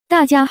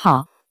大家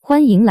好，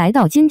欢迎来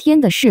到今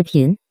天的视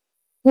频。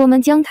我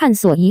们将探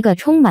索一个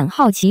充满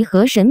好奇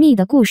和神秘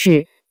的故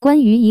事，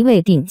关于一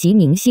位顶级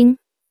明星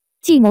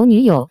计谋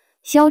女友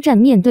肖战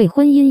面对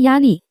婚姻压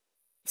力。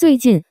最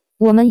近，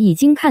我们已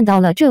经看到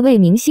了这位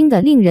明星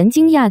的令人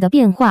惊讶的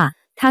变化，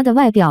他的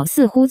外表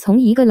似乎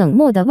从一个冷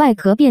漠的外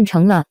壳变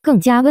成了更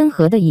加温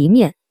和的一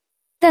面。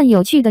但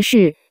有趣的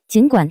是，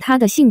尽管他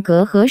的性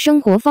格和生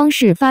活方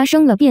式发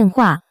生了变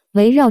化，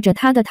围绕着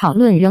他的讨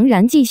论仍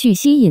然继续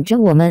吸引着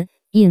我们，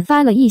引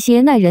发了一些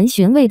耐人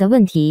寻味的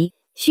问题，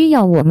需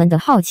要我们的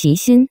好奇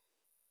心。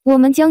我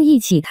们将一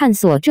起探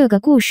索这个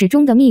故事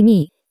中的秘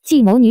密、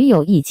计谋女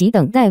友以及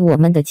等待我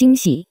们的惊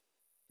喜。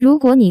如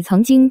果你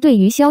曾经对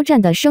于肖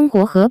战的生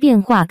活和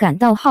变化感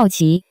到好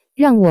奇，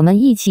让我们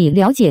一起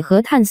了解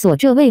和探索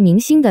这位明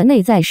星的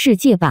内在世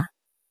界吧。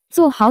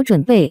做好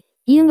准备，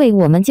因为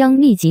我们将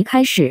立即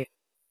开始。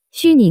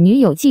虚拟女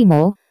友计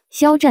谋，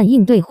肖战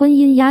应对婚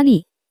姻压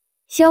力。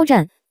肖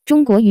战，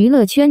中国娱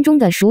乐圈中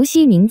的熟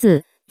悉名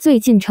字，最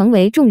近成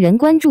为众人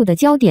关注的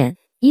焦点，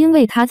因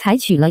为他采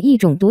取了一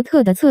种独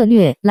特的策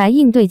略来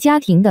应对家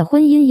庭的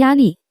婚姻压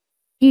力。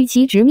与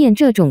其直面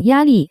这种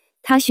压力，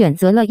他选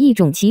择了一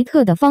种奇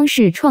特的方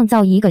式，创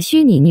造一个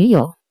虚拟女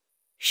友。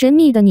神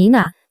秘的妮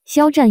娜，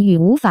肖战与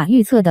无法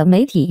预测的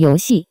媒体游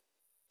戏。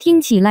听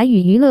起来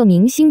与娱乐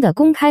明星的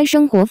公开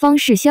生活方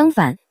式相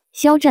反，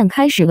肖战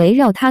开始围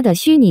绕他的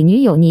虚拟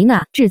女友妮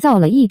娜制造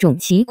了一种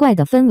奇怪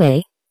的氛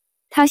围。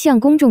他向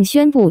公众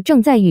宣布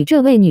正在与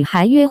这位女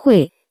孩约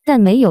会，但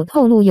没有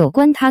透露有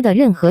关他的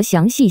任何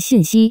详细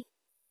信息。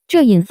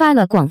这引发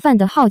了广泛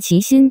的好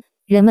奇心，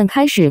人们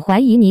开始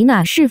怀疑妮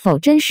娜是否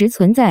真实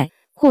存在，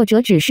或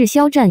者只是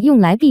肖战用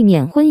来避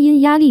免婚姻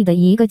压力的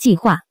一个计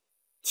划。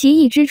奇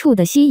异之处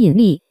的吸引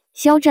力，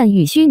肖战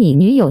与虚拟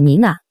女友妮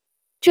娜。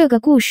这个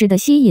故事的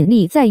吸引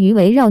力在于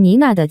围绕妮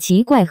娜的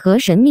奇怪和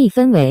神秘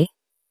氛围。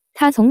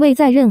她从未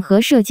在任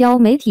何社交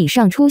媒体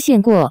上出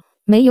现过，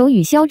没有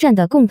与肖战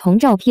的共同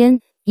照片，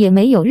也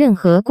没有任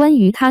何关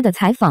于她的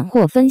采访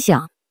或分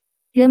享。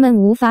人们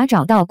无法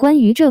找到关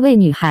于这位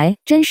女孩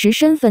真实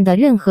身份的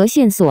任何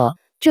线索，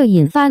这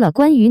引发了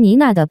关于妮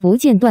娜的不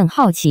间断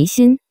好奇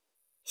心。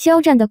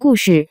肖战的故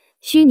事，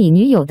虚拟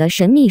女友的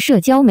神秘社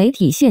交媒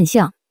体现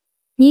象。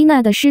妮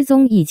娜的失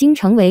踪已经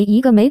成为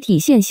一个媒体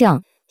现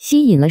象，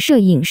吸引了摄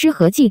影师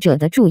和记者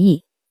的注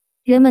意。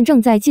人们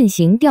正在进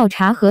行调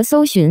查和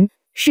搜寻，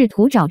试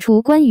图找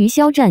出关于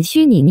肖战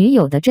虚拟女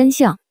友的真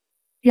相。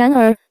然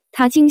而，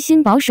他精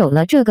心保守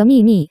了这个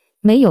秘密，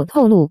没有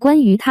透露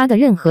关于他的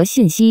任何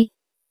信息。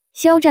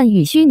肖战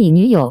与虚拟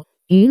女友，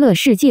娱乐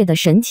世界的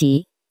神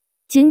奇。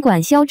尽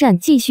管肖战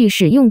继续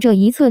使用这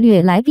一策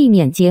略来避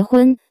免结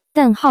婚，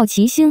但好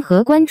奇心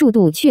和关注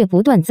度却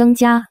不断增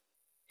加。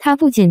他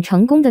不仅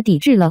成功地抵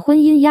制了婚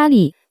姻压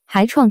力，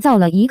还创造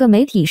了一个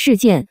媒体事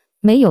件，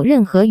没有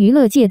任何娱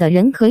乐界的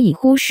人可以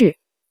忽视。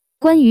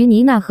关于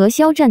妮娜和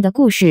肖战的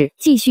故事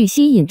继续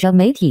吸引着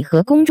媒体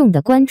和公众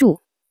的关注。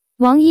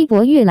王一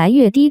博越来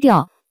越低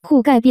调，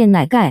酷盖变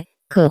奶盖，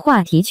可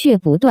话题却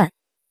不断。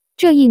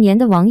这一年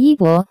的王一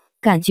博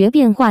感觉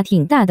变化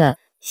挺大的，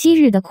昔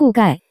日的酷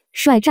盖，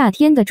帅炸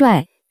天的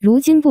拽，如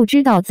今不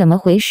知道怎么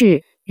回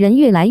事，人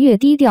越来越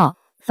低调，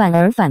反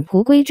而返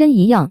璞归真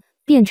一样，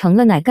变成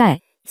了奶盖，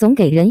总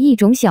给人一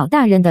种小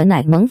大人的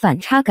奶萌反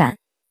差感。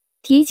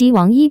提及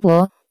王一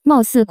博，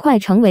貌似快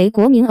成为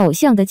国民偶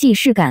像的既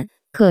视感，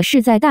可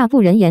是在大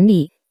部人眼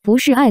里，不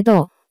是爱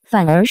豆，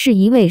反而是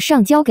一位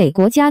上交给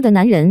国家的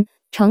男人，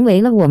成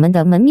为了我们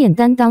的门面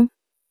担当。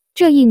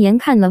这一年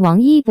看了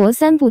王一博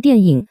3部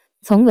电影，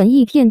从文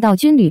艺片到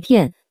军旅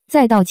片，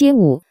再到街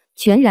舞，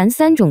全然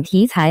3种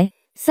题材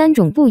，3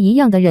种不一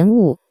样的人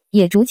物，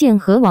也逐渐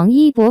和王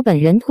一博本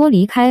人脱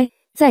离开，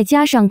再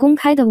加上公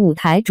开的舞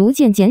台逐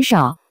渐减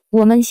少，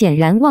我们显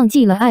然忘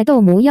记了爱豆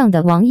模样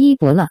的王一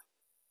博了。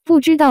不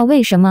知道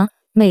为什么，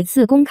每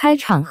次公开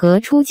场合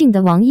出镜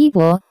的王一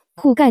博，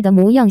酷盖的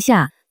模样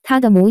下，他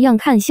的模样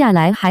看下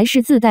来还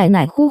是自带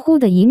奶乎乎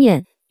的一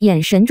面，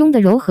眼神中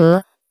的柔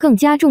和更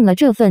加重了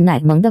这份奶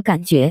萌的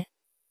感觉。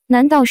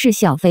难道是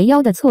小肥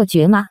腰的错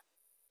觉吗？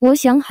我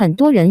想很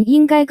多人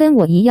应该跟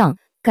我一样，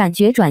感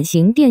觉转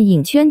型电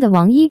影圈的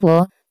王一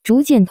博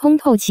逐渐通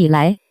透起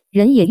来，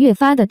人也越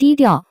发的低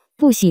调，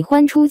不喜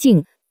欢出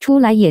镜，出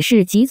来也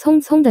是急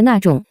匆匆的那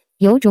种，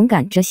有种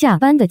赶着下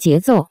班的节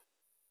奏。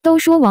都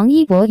说王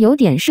一博有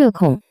点社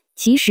恐，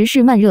其实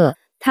是慢热，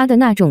他的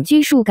那种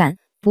拘束感，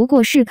不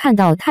过是看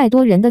到太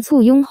多人的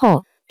簇拥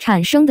后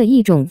产生的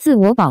一种自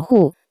我保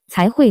护，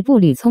才会步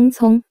履匆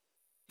匆。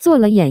做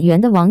了演员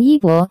的王一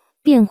博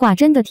变化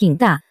真的挺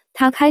大，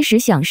他开始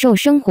享受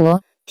生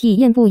活，体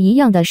验不一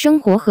样的生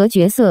活和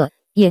角色，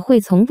也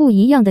会从不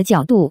一样的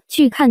角度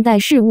去看待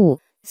事物，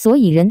所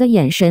以人的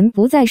眼神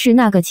不再是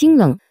那个清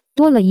冷，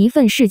多了一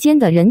份世间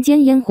的人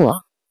间烟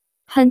火。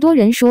很多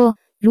人说，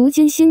如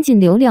今新晋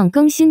流量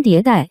更新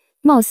迭代，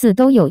貌似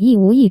都有意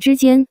无意之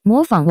间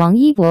模仿王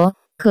一博，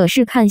可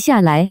是看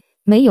下来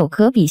没有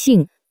可比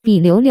性。比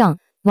流量，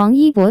王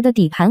一博的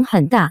底盘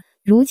很大，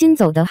如今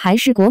走的还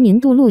是国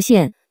民度路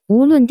线，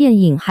无论电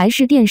影还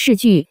是电视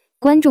剧，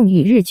观众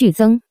与日俱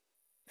增。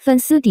粉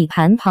丝底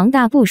盘庞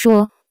大不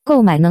说，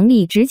购买能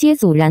力直接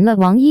阻燃了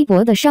王一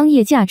博的商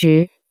业价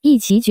值，一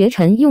骑绝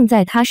尘用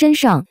在他身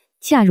上，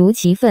恰如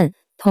其分。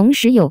同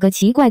时有个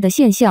奇怪的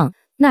现象，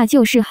那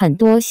就是很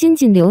多新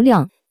进流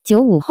量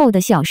95后的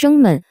小生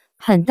们，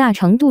很大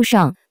程度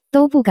上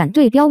都不敢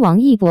对标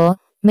王一博，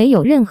没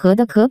有任何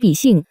的可比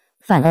性，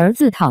反而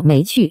自讨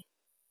没趣。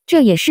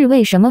这也是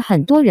为什么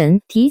很多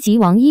人提及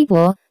王一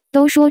博，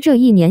都说这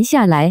一年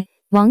下来，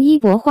王一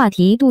博话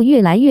题度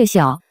越来越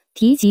小，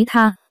提及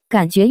他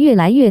感觉越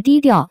来越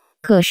低调。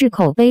可是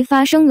口碑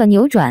发生了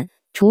扭转，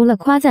除了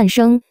夸赞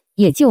声，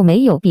也就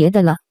没有别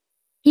的了。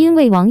因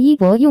为王一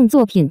博用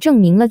作品证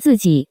明了自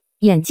己，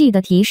演技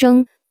的提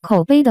升，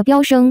口碑的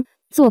飙升，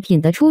作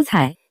品的出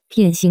彩，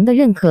品行的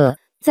认可，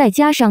再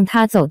加上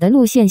他走的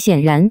路线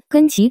显然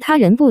跟其他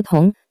人不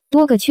同，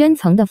多个圈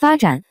层的发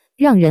展，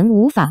让人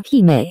无法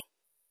媲美。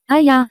哎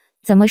呀，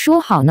怎么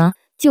说好呢？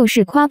就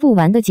是夸不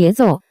完的节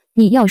奏。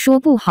你要说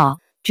不好，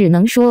只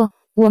能说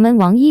我们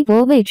王一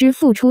博为之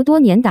付出多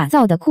年打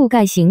造的酷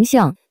盖形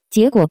象，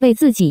结果被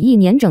自己一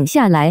年整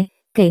下来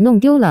给弄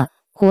丢了，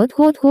活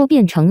脱脱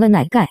变成了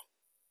奶盖。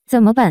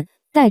怎么办？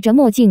戴着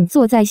墨镜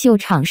坐在秀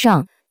场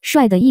上，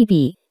帅的一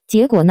比，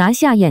结果拿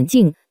下眼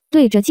镜，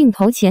对着镜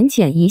头浅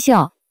浅一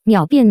笑，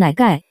秒变奶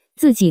盖。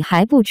自己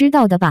还不知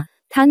道的吧？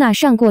他那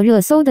上过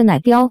热搜的奶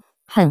标，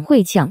很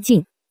会抢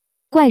镜。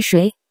怪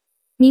谁？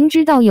明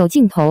知道有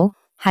镜头，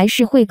还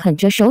是会啃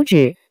着手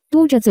指，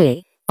嘟着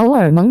嘴，偶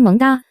尔萌萌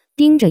哒，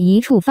盯着一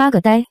处发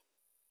个呆。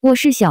我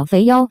是小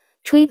肥妖，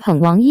吹捧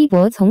王一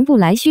博从不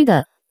来虚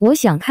的。我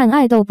想看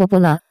爱豆伯伯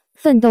了，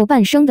奋斗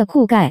半生的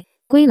酷盖，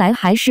归来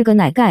还是个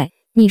奶盖。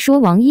你说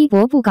王一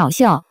博不搞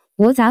笑，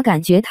我咋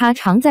感觉他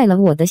常在了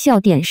我的笑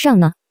点上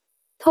呢？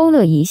偷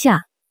乐一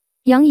下。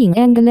杨颖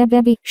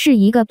Angelababy 是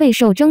一个备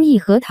受争议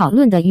和讨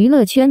论的娱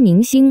乐圈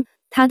明星，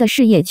她的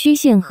事业曲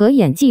线和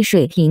演技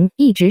水平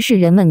一直是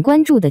人们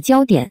关注的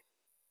焦点。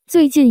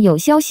最近有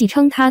消息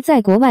称她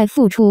在国外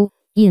复出，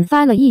引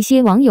发了一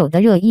些网友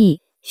的热议，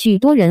许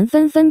多人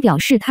纷纷表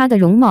示她的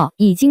容貌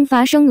已经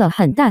发生了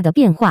很大的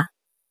变化。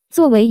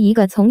作为一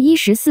个从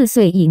14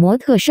岁以模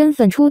特身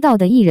份出道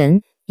的艺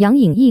人，杨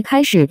颖一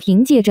开始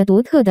凭借着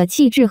独特的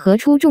气质和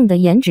出众的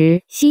颜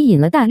值吸引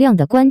了大量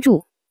的关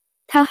注。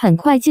她很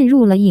快进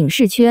入了影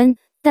视圈，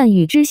但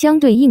与之相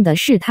对应的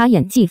是她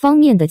演技方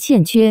面的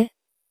欠缺。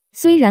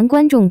虽然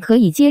观众可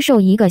以接受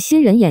一个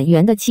新人演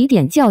员的起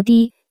点较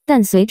低，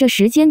但随着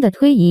时间的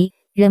推移，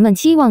人们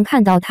期望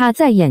看到她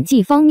在演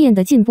技方面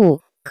的进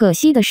步。可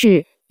惜的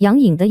是，杨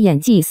颖的演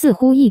技似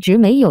乎一直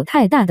没有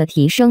太大的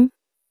提升。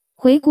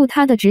回顾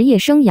她的职业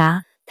生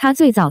涯，她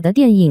最早的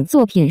电影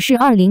作品是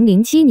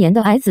2007年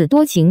的《矮子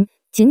多情》，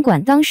尽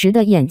管当时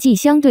的演技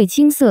相对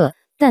青涩，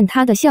但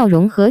她的笑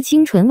容和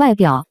清纯外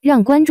表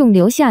让观众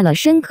留下了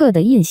深刻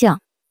的印象。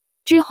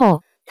之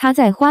后，她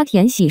在《花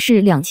田喜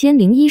事2001》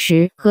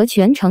时和《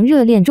全城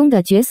热恋》中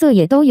的角色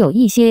也都有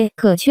一些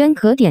可圈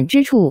可点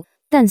之处，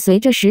但随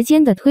着时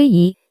间的推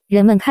移，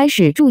人们开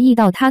始注意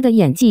到她的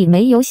演技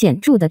没有显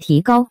著的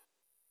提高。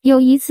有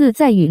一次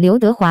在与刘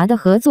德华的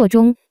合作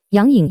中，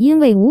杨颖因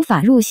为无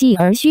法入戏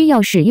而需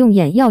要使用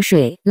眼药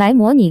水来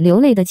模拟流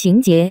泪的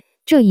情节，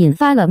这引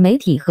发了媒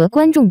体和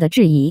观众的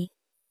质疑。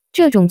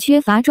这种缺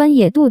乏专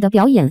业度的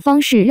表演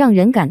方式让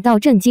人感到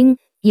震惊，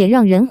也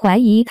让人怀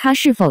疑他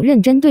是否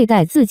认真对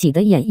待自己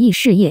的演艺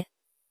事业。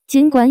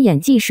尽管演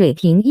技水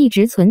平一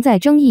直存在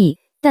争议，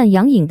但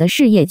杨颖的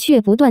事业却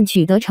不断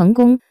取得成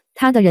功，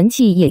她的人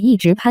气也一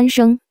直攀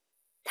升。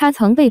她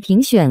曾被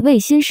评选为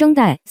新生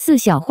代4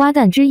小花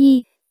旦之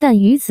一，但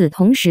与此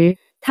同时，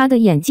她的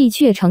演技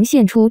却呈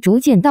现出逐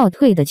渐倒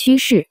退的趋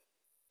势。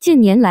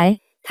近年来，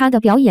她的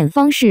表演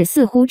方式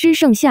似乎只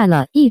剩下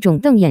了一种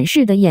瞪眼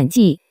式的演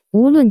技，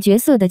无论角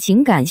色的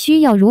情感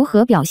需要如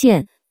何表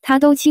现，她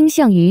都倾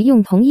向于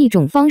用同一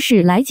种方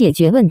式来解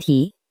决问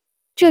题，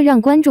这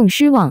让观众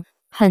失望。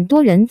很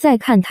多人在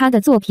看她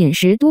的作品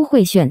时都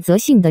会选择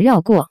性的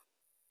绕过。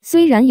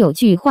虽然有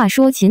句话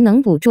说勤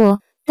能补拙，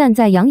但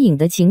在杨颖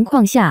的情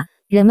况下，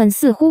人们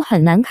似乎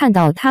很难看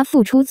到她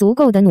付出足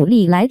够的努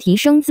力来提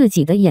升自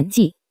己的演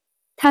技。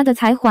她的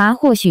才华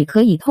或许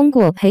可以通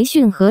过培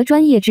训和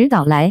专业指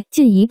导来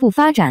进一步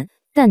发展，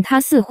但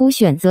她似乎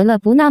选择了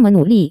不那么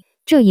努力，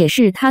这也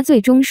是她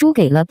最终输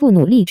给了不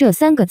努力这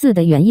3个字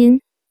的原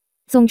因。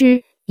总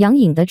之，杨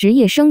颖的职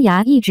业生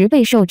涯一直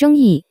备受争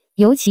议，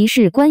尤其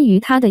是关于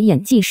她的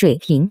演技水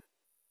平。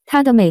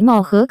她的美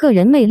貌和个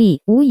人魅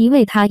力无疑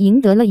为她赢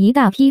得了一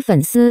大批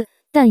粉丝，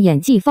但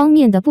演技方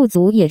面的不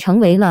足也成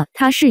为了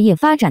她事业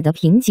发展的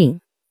瓶颈。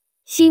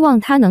希望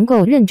她能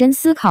够认真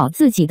思考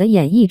自己的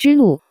演艺之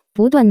路，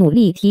不断努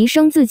力提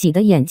升自己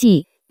的演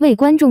技，为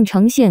观众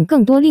呈现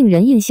更多令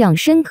人印象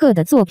深刻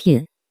的作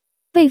品。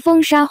被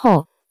封杀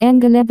后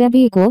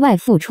 ，Angelababy 国外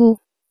复出，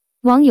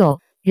网友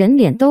人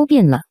脸都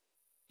变了。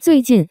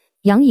最近，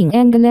杨颖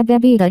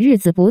Angelababy 的日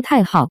子不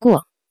太好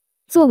过。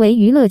作为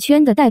娱乐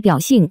圈的代表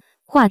性、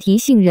话题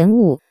性人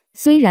物，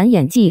虽然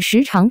演技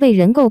时常被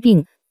人诟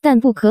病，但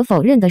不可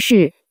否认的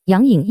是，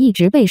杨颖一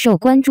直备受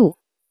关注。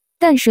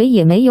但谁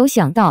也没有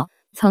想到，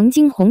曾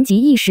经红极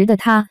一时的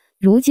她，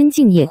如今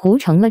竟也糊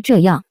成了这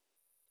样。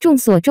众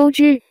所周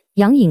知，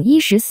杨颖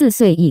14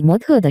岁以模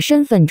特的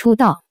身份出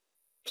道，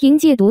凭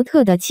借独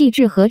特的气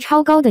质和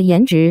超高的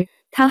颜值，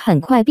她很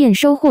快便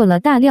收获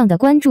了大量的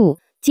关注，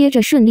接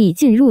着顺利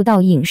进入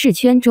到影视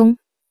圈中。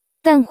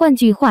但换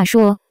句话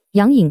说，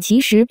杨颖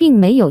其实并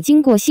没有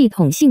经过系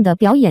统性的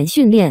表演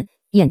训练，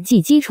演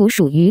技基础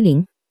属于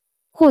零。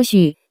或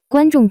许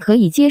观众可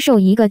以接受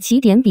一个起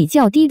点比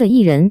较低的艺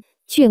人，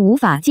却无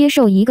法接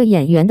受一个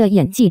演员的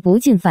演技不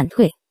进反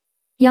退。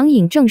杨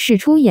颖正式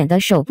出演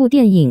的首部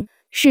电影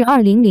是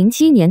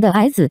2007年的《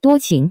爱子多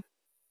情》，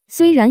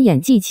虽然演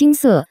技青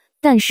涩，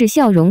但是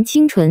笑容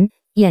清纯，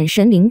眼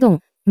神灵动，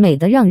美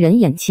得让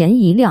人眼前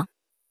一亮。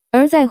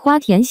而在《花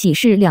田喜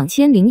事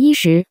2001》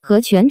时和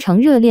《全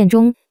城热恋》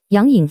中，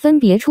杨颖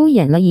分别出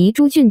演了遗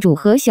珠郡主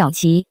和小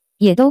琪，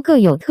也都各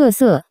有特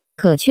色，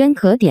可圈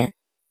可点。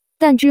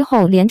但之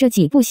后连着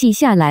几部戏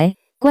下来，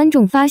观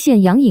众发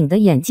现杨颖的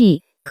演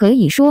技可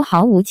以说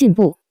毫无进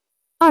步。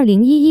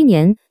2011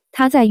年，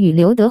她在与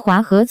刘德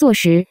华合作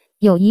时，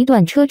有一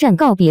段车站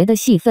告别的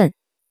戏份。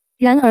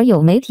然而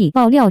有媒体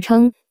爆料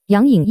称，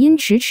杨颖因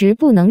迟迟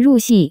不能入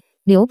戏，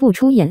流不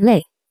出眼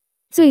泪，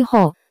最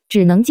后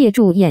只能借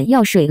助眼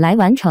药水来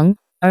完成，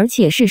而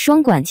且是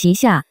双管齐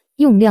下，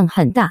用量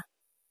很大。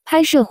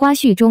拍摄花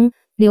絮中，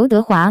刘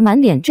德华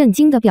满脸震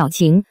惊的表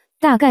情，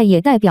大概也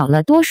代表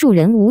了多数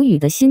人无语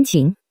的心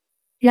情。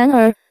然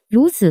而，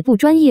如此不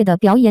专业的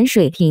表演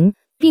水平，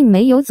并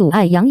没有阻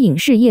碍杨颖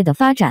事业的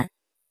发展，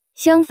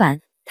相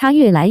反，她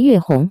越来越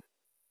红。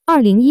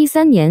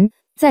2013年，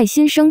在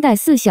新生代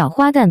4小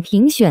花旦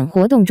评选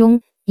活动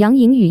中，杨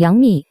颖与杨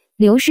幂、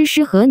刘诗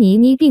诗和倪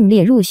妮并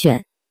列入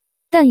选。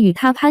但与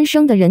她攀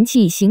升的人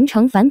气形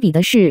成反比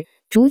的是，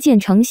逐渐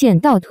呈现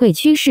倒退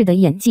趋势的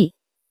演技。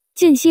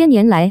近些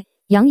年来，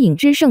杨颖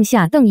只剩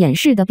下瞪眼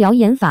式的表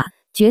演法，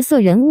角色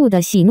人物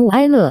的喜怒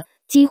哀乐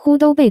几乎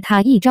都被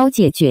她一招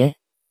解决，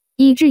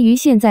以至于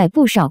现在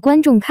不少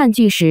观众看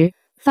剧时，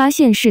发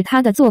现是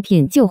她的作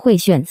品就会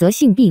选择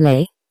性避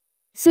雷。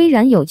虽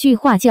然有句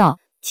话叫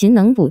勤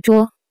能补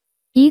拙，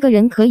一个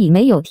人可以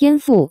没有天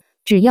赋，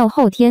只要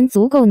后天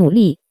足够努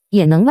力，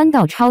也能弯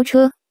道超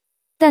车。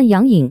但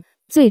杨颖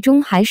最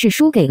终还是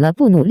输给了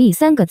不努力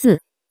3个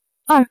字。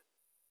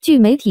据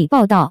媒体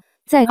报道，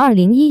在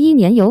2011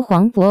年由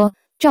黄渤、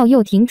赵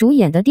又廷主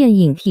演的电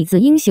影《痞子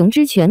英雄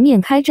之全面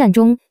开战》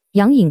中，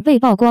杨颖被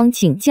曝光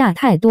请假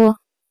太多。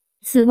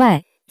此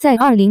外，在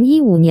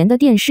2015年的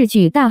电视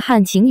剧《大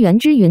汉情缘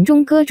之云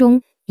中歌》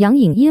中，杨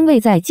颖因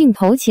为在镜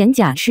头前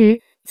假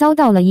吃，遭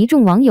到了一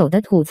众网友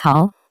的吐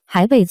槽，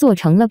还被做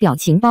成了表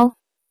情包。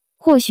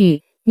或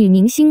许女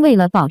明星为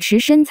了保持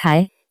身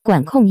材，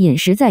管控饮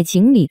食在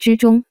情理之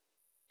中，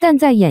但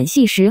在演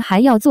戏时还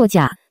要作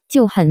假，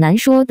就很难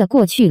说得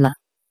过去了。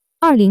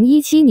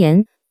2017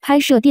年拍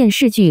摄电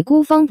视剧《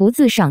孤芳不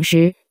自赏》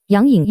时，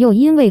杨颖又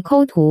因为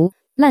抠图、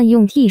滥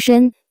用替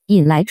身，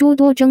引来诸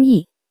多争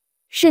议，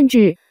甚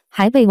至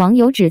还被网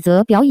友指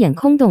责表演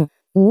空洞、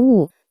无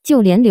物，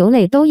就连流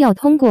泪都要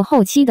通过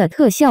后期的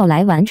特效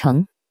来完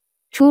成。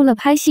除了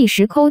拍戏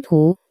时抠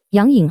图，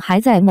杨颖还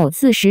在某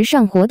次时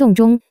尚活动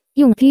中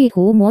用 P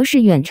图模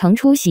式远程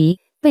出席，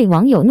被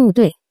网友怒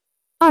怼。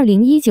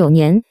2019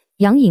年，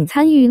杨颖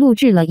参与录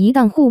制了一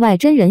档户外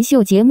真人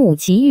秀节目《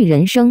奇遇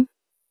人生》。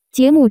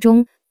节目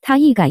中，她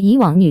一改以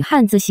往女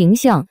汉子形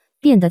象，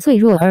变得脆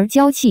弱而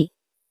娇气。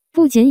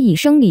不仅以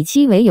生理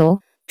期为由，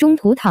中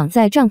途躺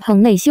在帐篷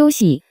内休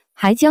息，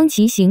还将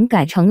骑行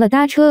改成了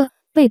搭车，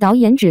被导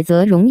演指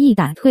责容易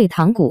打退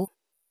堂鼓。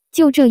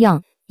就这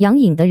样，杨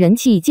颖的人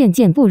气渐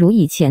渐不如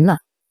以前了。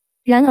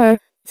然而，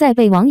在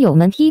被网友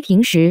们批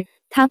评时，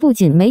她不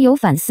仅没有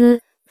反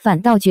思，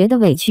反倒觉得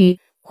委屈，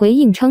回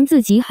应称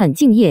自己很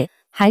敬业，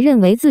还认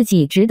为自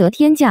己值得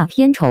天价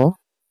片酬。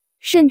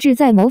甚至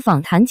在某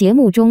访谈节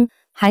目中，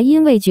还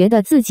因为觉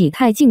得自己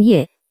太敬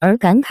业而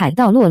感慨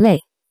到落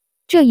泪。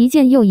这一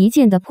件又一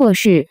件的破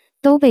事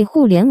都被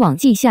互联网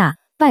记下，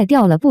败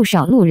掉了不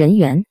少路人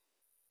缘。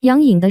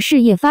杨颖的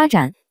事业发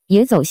展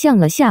也走向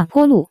了下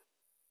坡路。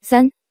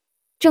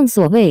正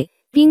所谓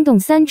冰冻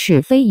3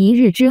尺非一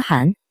日之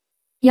寒，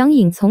杨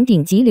颖从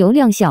顶级流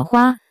量小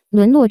花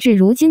沦落至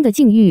如今的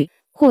境遇，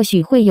或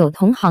许会有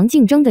同行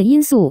竞争的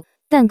因素，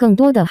但更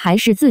多的还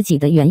是自己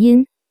的原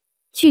因。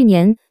去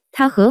年，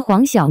她和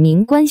黄晓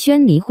明官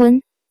宣离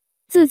婚，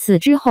自此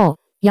之后，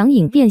杨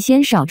颖便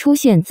鲜少出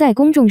现在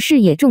公众视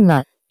野中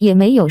了，也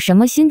没有什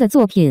么新的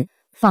作品，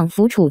仿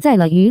佛处在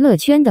了娱乐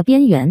圈的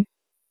边缘。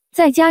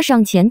再加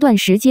上前段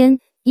时间，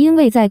因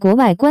为在国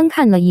外观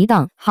看了一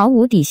档毫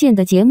无底线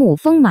的节目《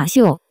疯马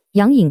秀》，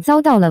杨颖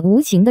遭到了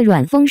无情的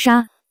软封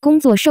杀，工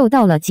作受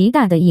到了极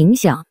大的影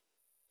响。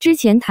之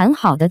前谈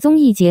好的综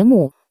艺节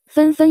目，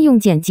纷纷用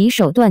剪辑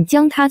手段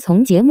将她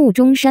从节目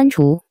中删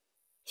除。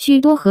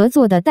许多合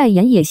作的代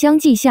言也相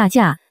继下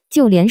架，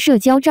就连社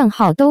交账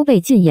号都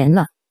被禁言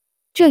了。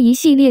这一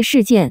系列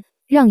事件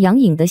让杨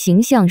颖的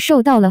形象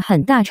受到了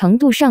很大程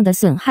度上的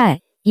损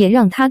害，也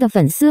让她的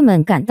粉丝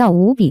们感到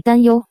无比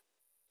担忧。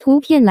图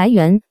片来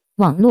源：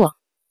网络。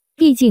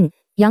毕竟，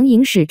杨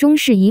颖始终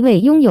是一位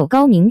拥有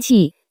高名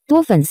气、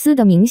多粉丝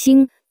的明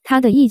星，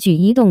他的一举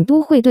一动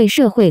都会对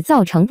社会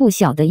造成不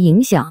小的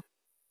影响。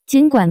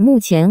尽管目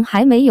前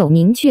还没有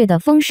明确的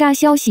封杀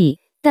消息，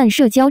但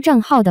社交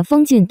账号的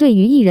封禁对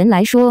于艺人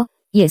来说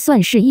也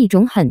算是一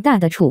种很大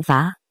的处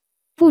罚。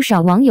不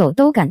少网友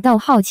都感到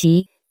好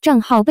奇，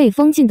账号被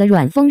封禁的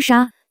软封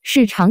杀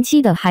是长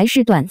期的还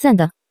是短暂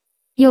的？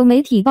有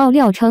媒体爆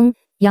料称，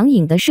杨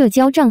颖的社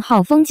交账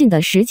号封禁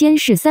的时间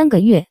是3个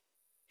月。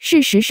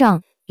事实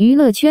上，娱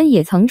乐圈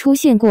也曾出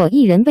现过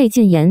艺人被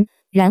禁言，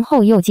然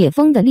后又解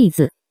封的例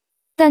子。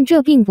但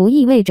这并不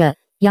意味着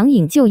杨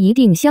颖就一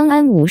定相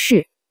安无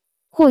事，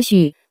或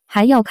许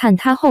还要看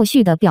她后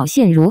续的表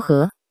现如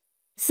何。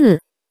4.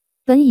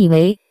 本以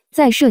为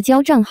在社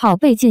交账号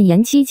被禁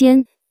言期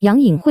间，杨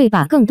颖会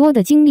把更多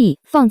的精力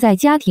放在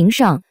家庭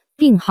上，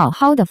并好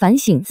好的反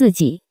省自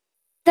己，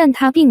但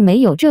她并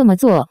没有这么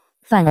做，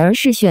反而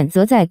是选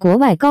择在国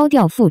外高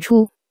调复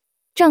出。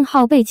账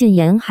号被禁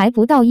言还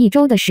不到1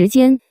周的时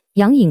间，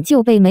杨颖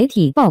就被媒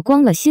体曝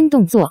光了新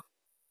动作，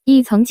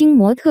以曾经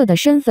模特的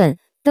身份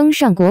登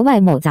上国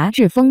外某杂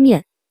志封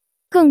面。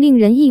更令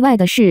人意外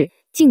的是，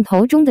镜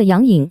头中的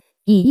杨颖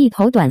以一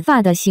头短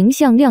发的形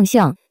象亮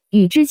相，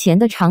与之前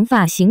的长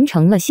发形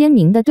成了鲜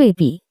明的对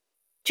比。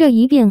这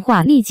一变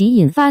化立即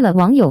引发了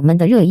网友们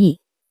的热议。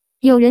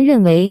有人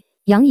认为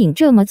杨颖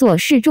这么做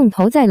是重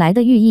头再来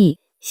的寓意，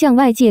向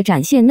外界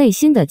展现内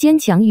心的坚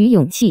强与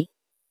勇气。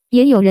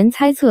也有人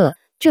猜测，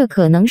这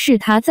可能是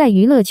她在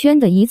娱乐圈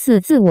的一次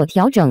自我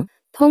调整，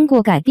通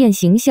过改变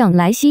形象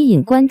来吸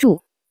引关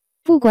注。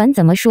不管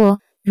怎么说，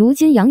如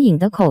今杨颖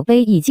的口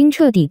碑已经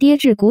彻底跌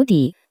至谷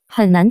底，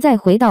很难再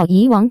回到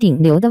以往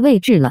顶流的位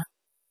置了。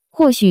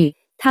或许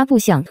她不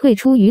想退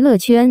出娱乐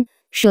圈，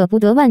舍不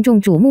得万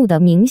众瞩目的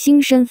明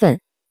星身份，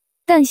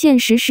但现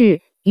实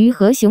是鱼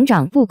和熊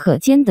掌不可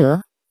兼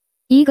得。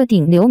一个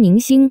顶流明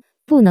星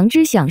不能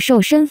只享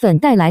受身份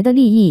带来的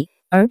利益，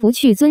而不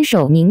去遵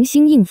守明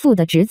星应负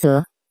的职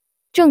责。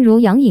正如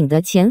杨颖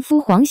的前夫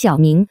黄晓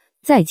明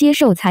在接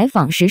受采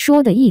访时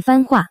说的一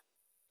番话，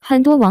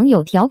很多网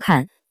友调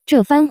侃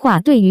这番话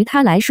对于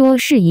他来说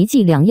是一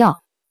剂良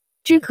药，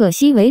只可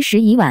惜为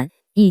时已晚，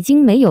已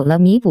经没有了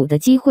弥补的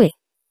机会。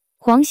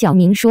黄晓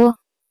明说，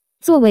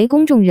作为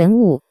公众人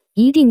物，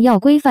一定要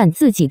规范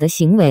自己的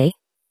行为，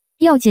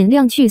要尽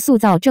量去塑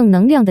造正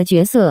能量的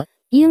角色，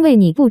因为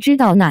你不知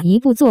道哪一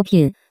部作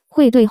品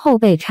会对后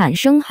辈产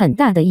生很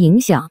大的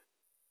影响。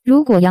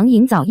如果杨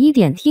颖早一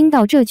点听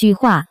到这句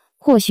话，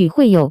或许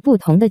会有不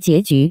同的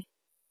结局。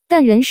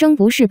但人生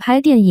不是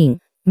拍电影，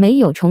没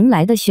有重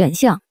来的选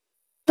项。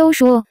都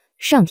说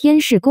上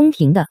天是公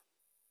平的，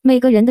每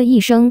个人的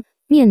一生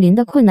面临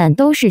的困难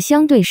都是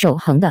相对守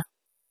恒的，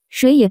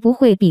谁也不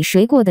会比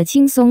谁过得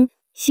轻松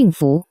幸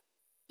福。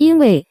因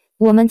为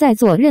我们在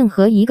做任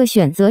何一个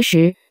选择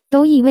时，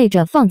都意味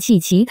着放弃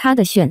其他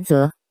的选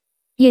择，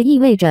也意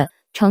味着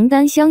承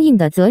担相应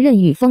的责任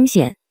与风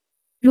险。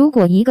如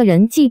果一个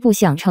人既不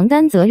想承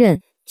担责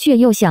任，却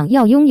又想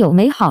要拥有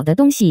美好的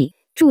东西，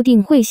注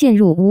定会陷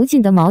入无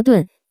尽的矛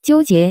盾、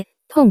纠结、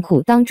痛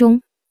苦当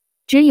中。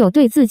只有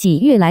对自己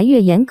越来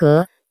越严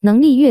格，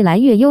能力越来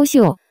越优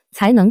秀，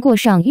才能过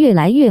上越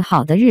来越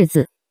好的日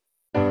子。